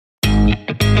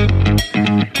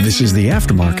This is the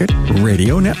Aftermarket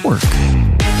Radio Network.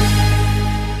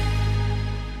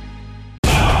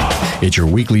 It's your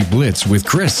weekly blitz with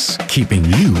Chris, keeping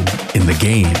you in the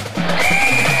game.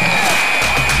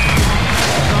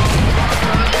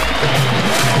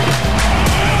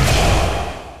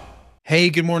 Hey,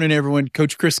 good morning, everyone.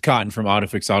 Coach Chris Cotton from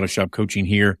AutoFix Auto Shop Coaching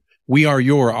here. We are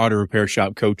your auto repair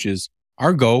shop coaches.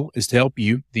 Our goal is to help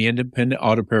you, the independent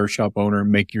auto repair shop owner,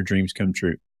 make your dreams come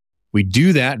true. We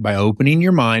do that by opening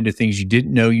your mind to things you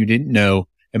didn't know,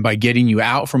 and by getting you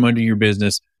out from under your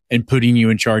business and putting you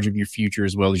in charge of your future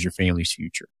as well as your family's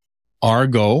future. Our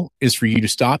goal is for you to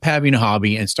stop having a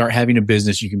hobby and start having a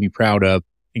business you can be proud of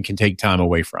and can take time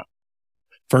away from.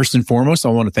 First and foremost, I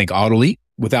want to thank AutoLeap.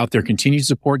 Without their continued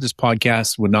support, this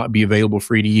podcast would not be available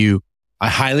free to you. I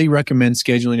highly recommend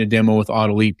scheduling a demo with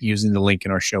AutoLeap using the link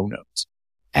in our show notes.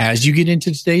 As you get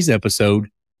into today's episode,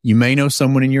 you may know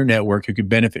someone in your network who could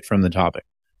benefit from the topic.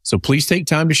 So please take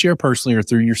time to share personally or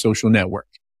through your social network.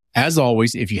 As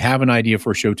always, if you have an idea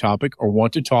for a show topic or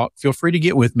want to talk, feel free to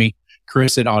get with me,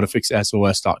 Chris at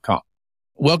AutoFixSOS.com.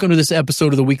 Welcome to this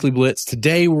episode of the Weekly Blitz.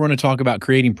 Today, we're going to talk about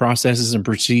creating processes and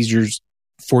procedures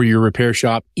for your repair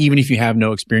shop, even if you have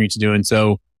no experience doing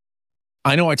so.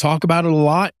 I know I talk about it a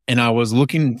lot, and I was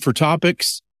looking for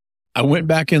topics. I went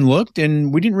back and looked,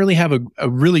 and we didn't really have a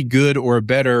really good or a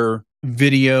better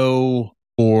video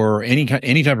or any type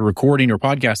of recording or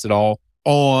podcast at all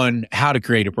on how to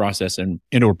create a process and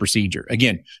or procedure.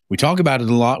 Again, we talk about it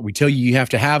a lot. We tell you have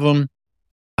to have them.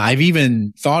 I've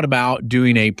even thought about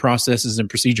doing a processes and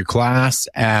procedure class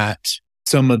at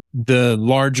some of the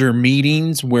larger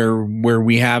meetings where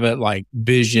we have it, like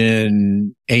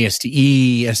Vision,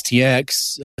 ASTE,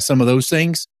 STX, some of those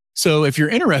things. So if you're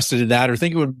interested in that or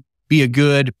think it would be a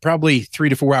good, probably 3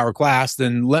 to 4 hour class,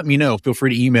 then let me know. Feel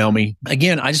free to email me.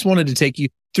 Again, I just wanted to take you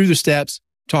through the steps,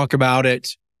 talk about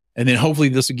it, and then hopefully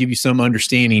this will give you some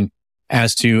understanding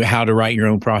as to how to write your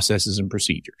own processes and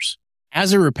procedures.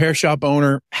 As a repair shop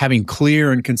owner, having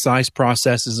clear and concise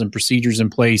processes and procedures in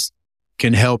place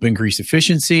can help increase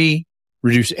efficiency,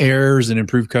 reduce errors, and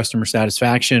improve customer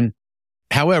satisfaction.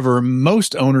 However,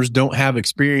 most owners don't have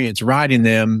experience writing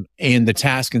them, and the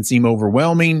task can seem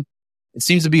overwhelming. It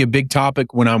seems to be a big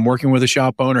topic when I'm working with a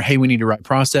shop owner. Hey, we need to write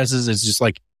processes. It's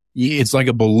like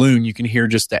a balloon. You can hear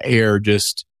just the air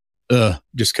just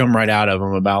come right out of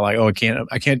them about like, oh,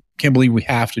 I can't believe we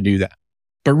have to do that.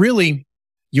 But really,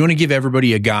 you want to give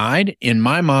everybody a guide. In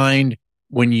my mind,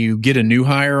 when you get a new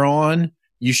hire on,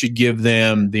 you should give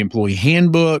them the employee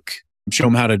handbook, show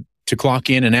them how to clock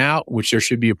in and out, which there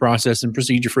should be a process and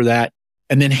procedure for that,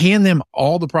 and then hand them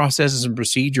all the processes and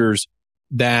procedures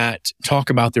that talk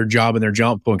about their job and their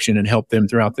job function and help them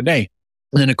throughout the day.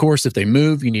 And then, of course, if they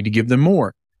move, you need to give them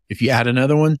more. If you add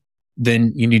another one,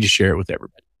 then you need to share it with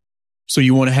everybody. So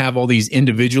you want to have all these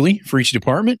individually for each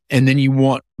department, and then you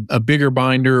want a bigger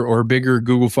binder or a bigger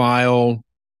Google file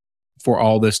for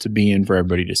all this to be in for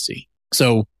everybody to see.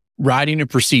 So writing a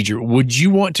procedure, would you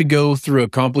want to go through a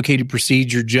complicated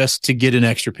procedure just to get an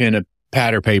extra pen, a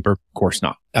pad, or paper? Of course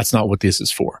not. That's not what this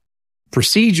is for.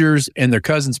 Procedures and their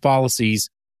cousins' policies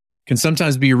can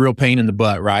sometimes be a real pain in the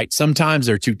butt, right? Sometimes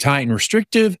they're too tight and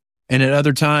restrictive, and at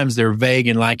other times they're vague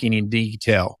and lacking in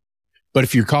detail. But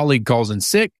if your colleague calls in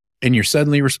sick and you're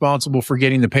suddenly responsible for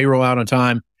getting the payroll out on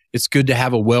time, it's good to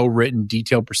have a well-written,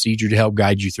 detailed procedure to help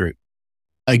guide you through.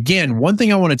 Again, one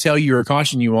thing I want to tell you or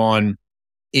caution you on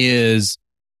is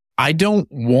I don't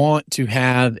want to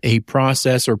have a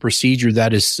process or procedure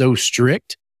that is so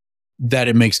strict that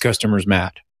it makes customers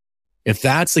mad. If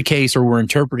that's the case, or we're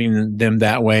interpreting them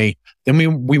that way, then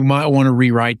we might want to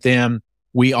rewrite them.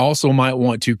 We also might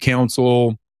want to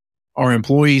counsel our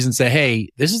employees and say, hey,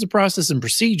 this is a process and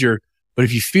procedure, but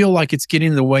if you feel like it's getting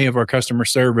in the way of our customer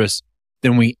service,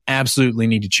 then we absolutely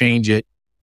need to change it.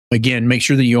 Again, make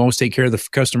sure that you always take care of the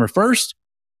customer first,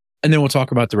 and then we'll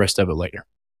talk about the rest of it later.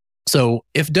 So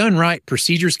if done right,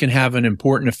 procedures can have an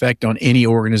important effect on any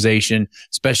organization,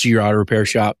 especially your auto repair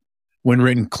shop. When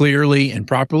written clearly and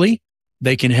properly,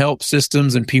 they can help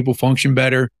systems and people function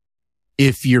better.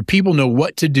 If your people know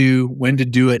what to do, when to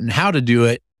do it, and how to do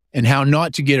it, and how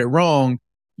not to get it wrong,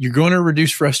 you're going to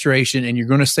reduce frustration and you're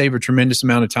going to save a tremendous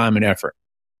amount of time and effort.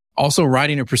 Also,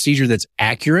 writing a procedure that's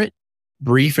accurate,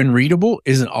 brief, and readable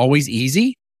isn't always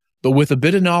easy, but with a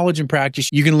bit of knowledge and practice,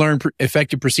 you can learn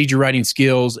effective procedure writing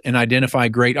skills and identify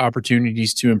great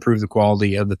opportunities to improve the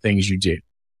quality of the things you do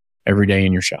every day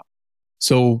in your shop.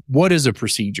 So what is a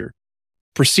procedure?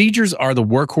 Procedures are the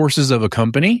workhorses of a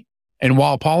company. And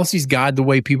while policies guide the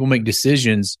way people make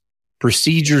decisions,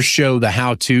 procedures show the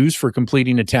how-tos for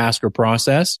completing a task or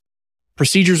process.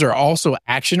 Procedures are also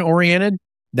action-oriented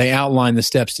They outline the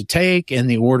steps to take and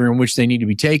the order in which they need to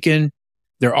be taken.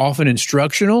 They're often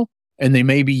instructional, and they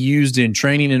may be used in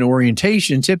training and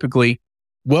orientation. Typically,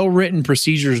 well-written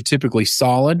procedures are typically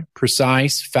solid,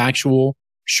 precise, factual,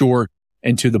 short,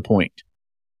 and to the point.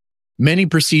 Many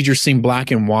procedures seem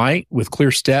black and white with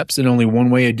clear steps and only one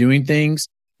way of doing things.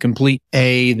 Complete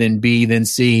A, then B, then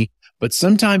C. But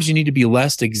sometimes you need to be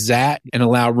less exact and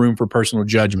allow room for personal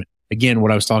judgment. Again,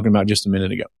 what I was talking about just a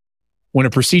minute ago. When a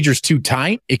procedure is too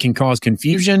tight, it can cause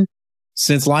confusion.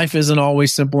 Since life isn't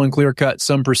always simple and clear cut,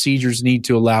 some procedures need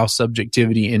to allow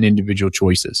subjectivity and individual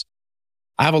choices.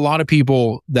 I have a lot of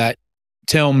people that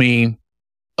tell me,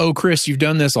 oh, Chris, you've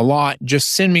done this a lot.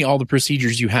 Just send me all the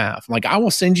procedures you have. Like, I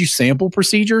will send you sample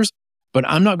procedures, but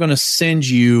I'm not going to send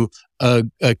you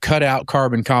a cutout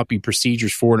carbon copy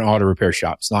procedures for an auto repair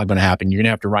shop. It's not going to happen. You're going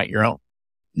to have to write your own.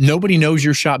 Nobody knows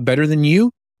your shop better than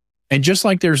you. And just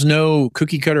like there's no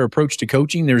cookie cutter approach to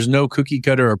coaching, there's no cookie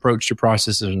cutter approach to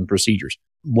processes and procedures.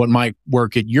 What might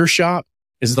work at your shop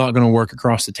is not going to work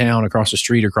across the town, across the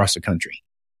street, across the country.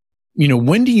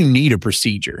 When do you need a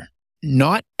procedure?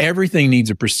 Not everything needs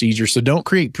a procedure. So don't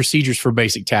create procedures for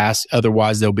basic tasks.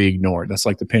 Otherwise, they'll be ignored. That's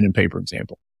like the pen and paper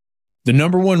example. The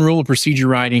number one rule of procedure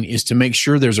writing is to make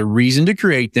sure there's a reason to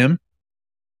create them.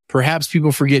 Perhaps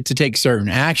people forget to take certain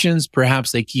actions.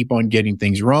 Perhaps they keep on getting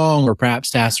things wrong, or perhaps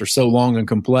tasks are so long and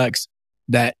complex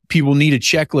that people need a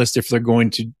checklist if they're going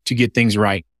to get things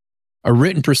right. A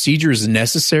written procedure is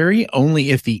necessary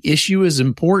only if the issue is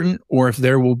important or if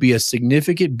there will be a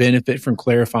significant benefit from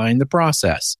clarifying the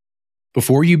process.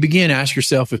 Before you begin, ask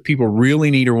yourself if people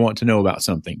really need or want to know about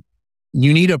something.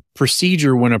 You need a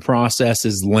procedure when a process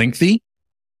is lengthy,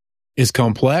 is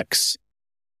complex,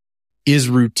 is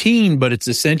routine, but it's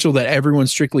essential that everyone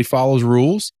strictly follows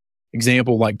rules.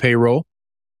 Example, like payroll.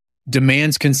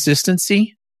 Demands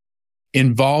consistency,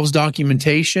 involves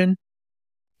documentation,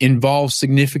 involves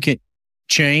significant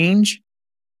change,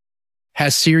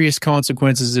 has serious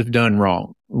consequences if done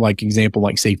wrong. Like example,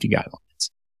 like safety guidelines.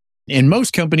 In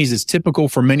most companies, it's typical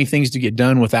for many things to get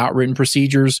done without written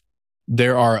procedures.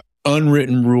 There are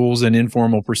unwritten rules and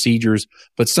informal procedures,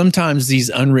 but sometimes these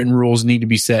unwritten rules need to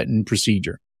be set in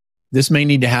procedure. This may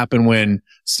need to happen when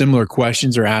similar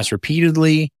questions are asked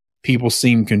repeatedly, people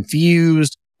seem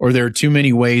confused, or there are too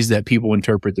many ways that people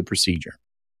interpret the procedure.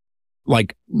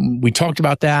 Like we talked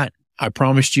about that. I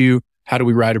promised you, how do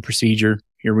we write a procedure?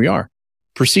 Here we are.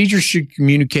 Procedures should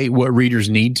communicate what readers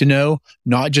need to know,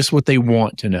 not just what they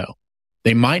want to know.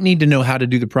 They might need to know how to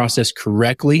do the process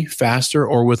correctly, faster,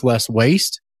 or with less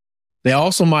waste. They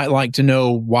also might like to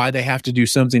know why they have to do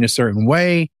something a certain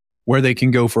way, where they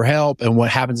can go for help, and what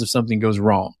happens if something goes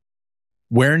wrong.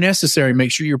 Where necessary,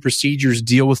 make sure your procedures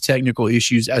deal with technical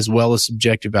issues as well as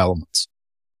subjective elements.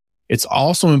 It's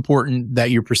also important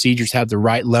that your procedures have the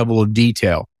right level of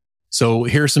detail. So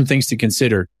here are some things to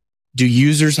consider. Do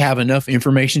users have enough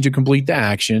information to complete the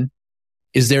action?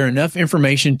 Is there enough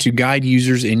information to guide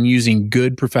users in using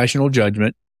good professional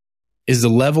judgment? Is the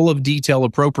level of detail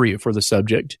appropriate for the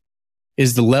subject?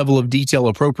 Is the level of detail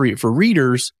appropriate for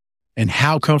readers? And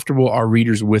how comfortable are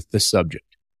readers with the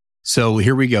subject? So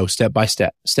here we go, step by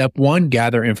step. Step one,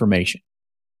 gather information.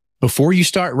 Before you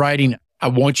start writing, I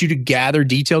want you to gather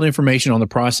detailed information on the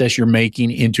process you're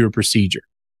making into a procedure.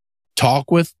 Talk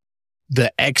with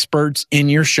the experts in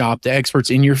your shop, the experts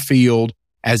in your field,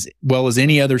 as well as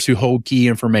any others who hold key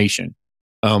information.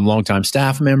 Longtime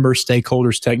staff members,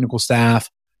 stakeholders, technical staff,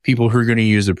 people who are going to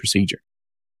use the procedure.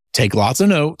 Take lots of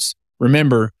notes.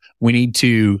 Remember, we need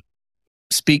to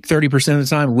speak 30% of the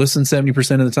time, listen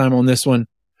 70% of the time on this one.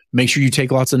 Make sure you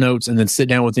take lots of notes and then sit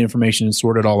down with the information and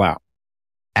sort it all out.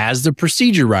 As the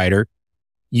procedure writer,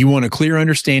 you want a clear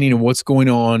understanding of what's going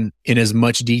on in as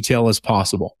much detail as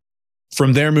possible.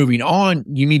 From there, moving on,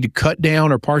 you need to cut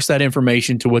down or parse that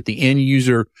information to what the end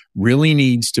user really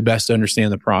needs to best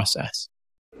understand the process.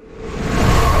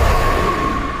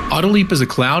 AutoLeap is a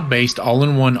cloud-based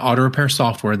all-in-one auto repair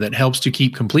software that helps to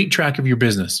keep complete track of your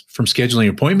business, from scheduling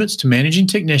appointments to managing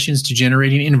technicians to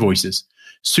generating invoices.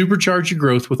 Supercharge your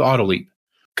growth with AutoLeap.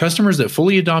 Customers that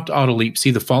fully adopt AutoLeap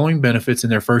see the following benefits in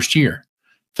their first year: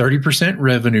 30%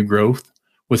 revenue growth,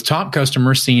 with top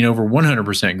customers seeing over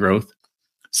 100% growth,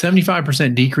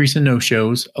 75% decrease in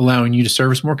no-shows, allowing you to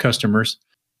service more customers,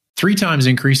 3 times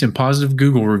increase in positive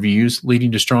Google reviews,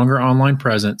 leading to stronger online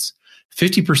presence,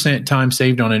 50% time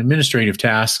saved on administrative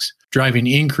tasks, driving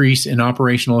increase in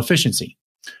operational efficiency.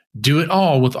 Do it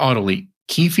all with AutoLeap.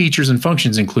 Key features and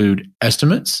functions include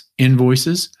estimates,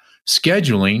 invoices,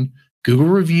 scheduling, Google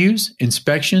reviews,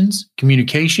 inspections,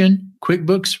 communication,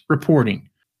 QuickBooks, reporting.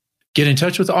 Get in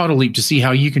touch with AutoLeap to see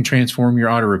how you can transform your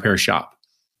auto repair shop.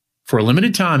 For a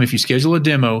limited time, if you schedule a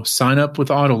demo, sign up with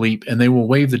AutoLeap and they will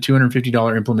waive the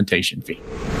 $250 implementation fee.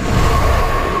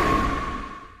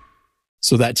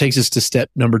 So that takes us to step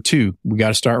number 2. We got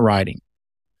to start writing.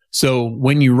 So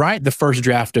when you write the first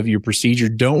draft of your procedure,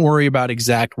 don't worry about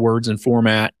exact words and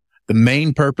format. The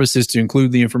main purpose is to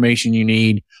include the information you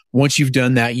need. Once you've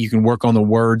done that, you can work on the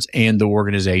words and the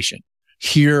organization.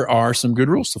 Here are some good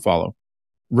rules to follow.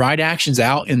 Write actions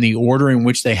out in the order in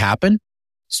which they happen.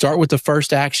 Start with the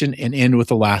first action and end with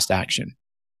the last action.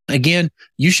 Again,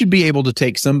 you should be able to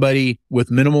take somebody with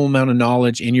minimal amount of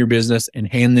knowledge in your business and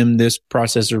hand them this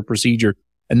process or procedure,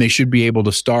 and they should be able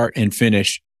to start and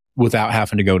finish without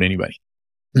having to go to anybody.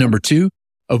 Number 2,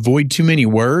 avoid too many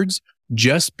words.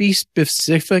 Just be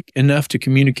specific enough to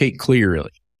communicate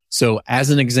clearly. So as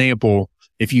an example,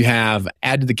 if you have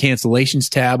add to the cancellations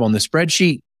tab on the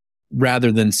spreadsheet,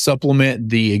 rather than supplement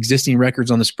the existing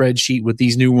records on the spreadsheet with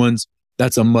these new ones,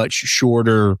 that's a much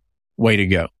shorter way to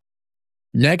go.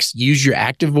 Next, use your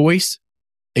active voice.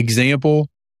 Example,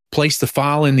 place the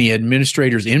file in the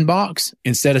administrator's inbox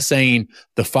instead of saying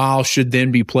the file should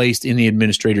then be placed in the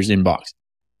administrator's inbox.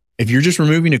 If you're just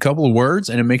removing a couple of words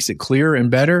and it makes it clearer and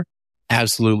better,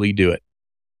 absolutely do it.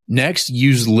 Next,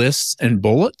 use lists and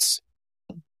bullets.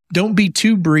 Don't be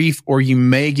too brief or you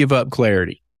may give up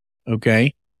clarity.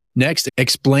 Okay. Next,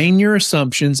 explain your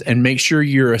assumptions and make sure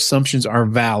your assumptions are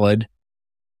valid.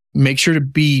 Make sure to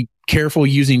be careful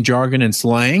using jargon and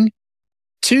slang.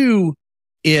 2,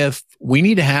 if we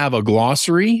need to have a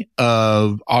glossary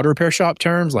of auto repair shop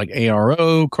terms like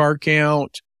ARO, car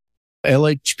count,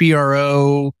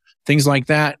 LHPRO, things like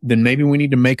that, then maybe we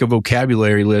need to make a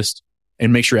vocabulary list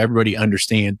and make sure everybody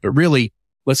understands. But really,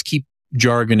 let's keep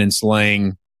jargon and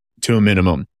slang to a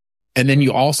minimum. And then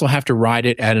you also have to write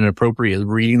it at an appropriate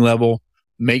reading level.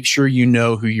 Make sure you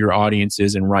know who your audience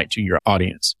is and write to your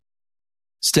audience.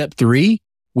 Step 3,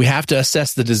 we have to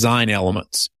assess the design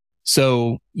elements.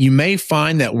 So you may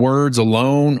find that words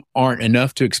alone aren't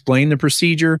enough to explain the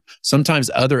procedure. Sometimes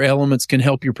other elements can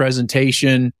help your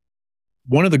presentation.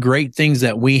 One of the great things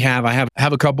that we have, I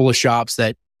have a couple of shops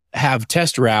that have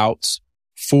test routes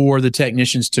for the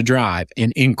technicians to drive,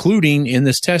 and including in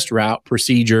this test route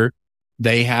procedure,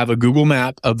 they have a Google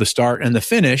map of the start and the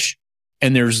finish,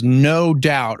 and there's no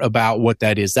doubt about what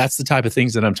that is. That's the type of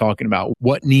things that I'm talking about.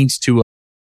 What needs to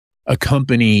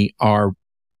accompany our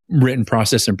written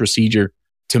process and procedure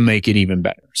to make it even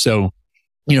better. So,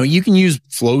 you can use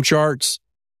flow charts.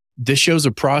 This shows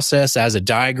a process as a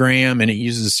diagram, and it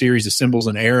uses a series of symbols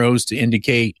and arrows to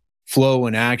indicate flow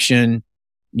and action.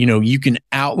 You can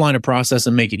outline a process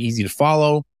and make it easy to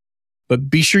follow, but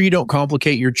be sure you don't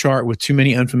complicate your chart with too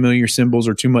many unfamiliar symbols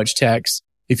or too much text.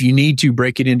 If you need to,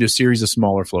 break it into a series of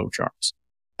smaller flow charts.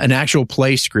 An actual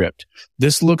play script.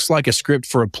 This looks like a script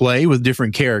for a play with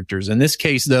different characters. In this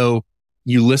case, though,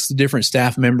 you list the different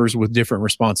staff members with different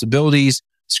responsibilities.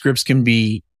 Scripts can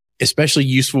be especially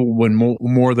useful when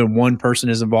more than one person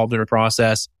is involved in a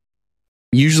process.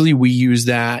 Usually we use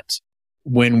that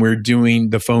when we're doing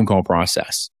the phone call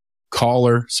process.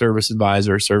 Caller, service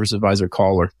advisor,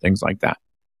 caller, things like that.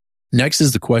 Next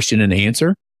is the question and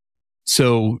answer.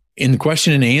 So in the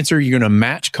question and answer, you're going to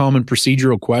match common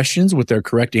procedural questions with their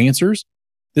correct answers.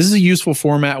 This is a useful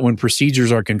format when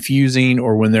procedures are confusing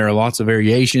or when there are lots of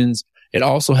variations. It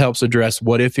also helps address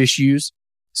what if issues.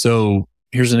 So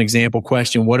here's an example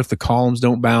question. What if the columns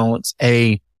don't balance?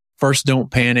 First, don't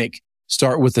panic.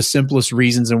 Start with the simplest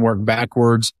reasons and work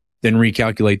backwards, then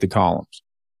recalculate the columns.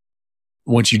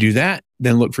 Once you do that,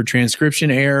 then look for transcription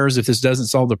errors. If this doesn't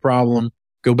solve the problem,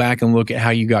 go back and look at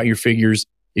how you got your figures.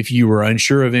 If you were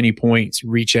unsure of any points,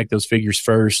 recheck those figures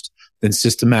first, then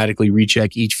systematically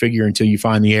recheck each figure until you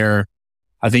find the error.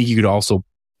 I think you could also,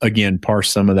 again,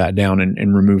 parse some of that down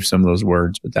and remove some of those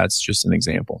words, but that's just an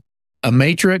example. A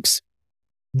matrix,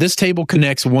 this table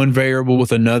connects one variable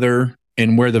with another,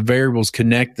 and where the variables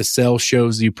connect, the cell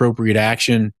shows the appropriate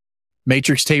action.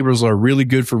 Matrix tables are really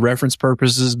good for reference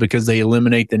purposes because they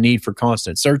eliminate the need for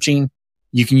constant searching.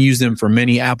 You can use them for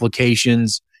many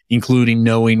applications, including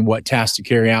knowing what tasks to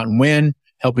carry out and when,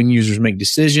 helping users make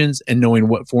decisions, and knowing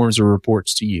what forms of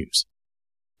reports to use.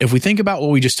 If we think about what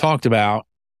we just talked about,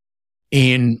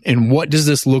 and what does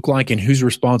this look like and who's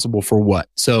responsible for what?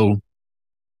 So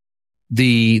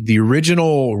the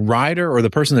original writer or the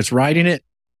person that's writing it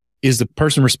is the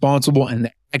person responsible, and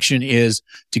the action is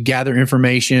to gather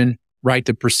information, write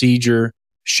the procedure,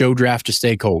 show draft to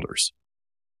stakeholders.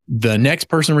 The next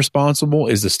person responsible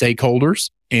is the stakeholders,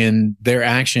 and their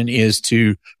action is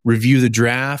to review the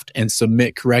draft and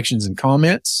submit corrections and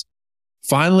comments.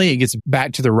 Finally, it gets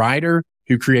back to the writer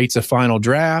who creates a final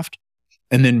draft.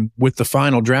 And then with the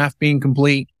final draft being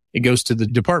complete, It goes to the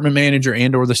department manager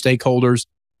and or the stakeholders,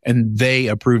 and they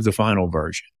approve the final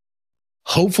version.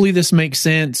 Hopefully this makes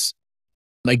sense.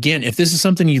 Again, if this is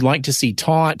something you'd like to see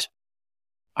taught,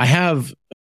 I have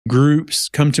groups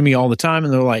come to me all the time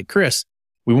and they're like, Chris,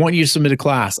 we want you to submit a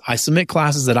class. I submit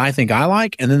classes that I think I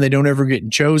like, and then they don't ever get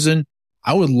chosen.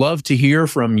 I would love to hear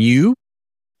from you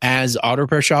as auto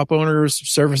repair shop owners,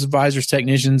 service advisors,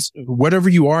 technicians, whatever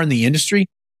you are in the industry.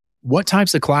 What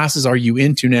types of classes are you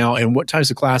into now, and what types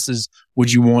of classes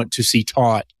would you want to see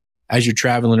taught as you're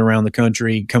traveling around the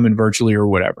country, coming virtually or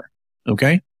whatever?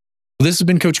 Okay. This has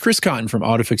been Coach Chris Cotton from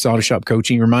AutoFix Auto Shop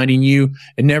Coaching, reminding you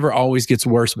it never always gets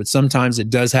worse, but sometimes it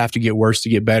does have to get worse to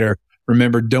get better.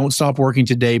 Remember, don't stop working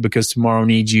today because tomorrow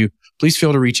needs you. Please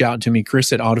feel to reach out to me,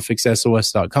 Chris at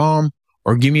AutoFixSOS.com,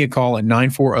 or give me a call at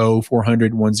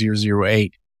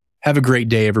 940-400-1008. Have a great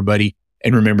day, everybody,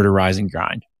 and remember to rise and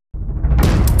grind.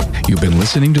 You've been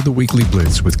listening to the Weekly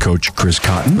Blitz with Coach Chris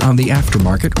Cotton on the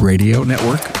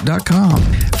AftermarketRadioNetwork.com.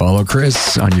 Follow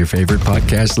Chris on your favorite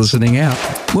podcast listening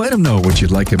app. Let him know what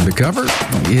you'd like him to cover.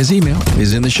 His email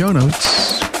is in the show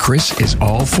notes. Chris is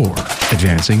all for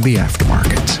advancing the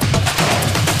aftermarket.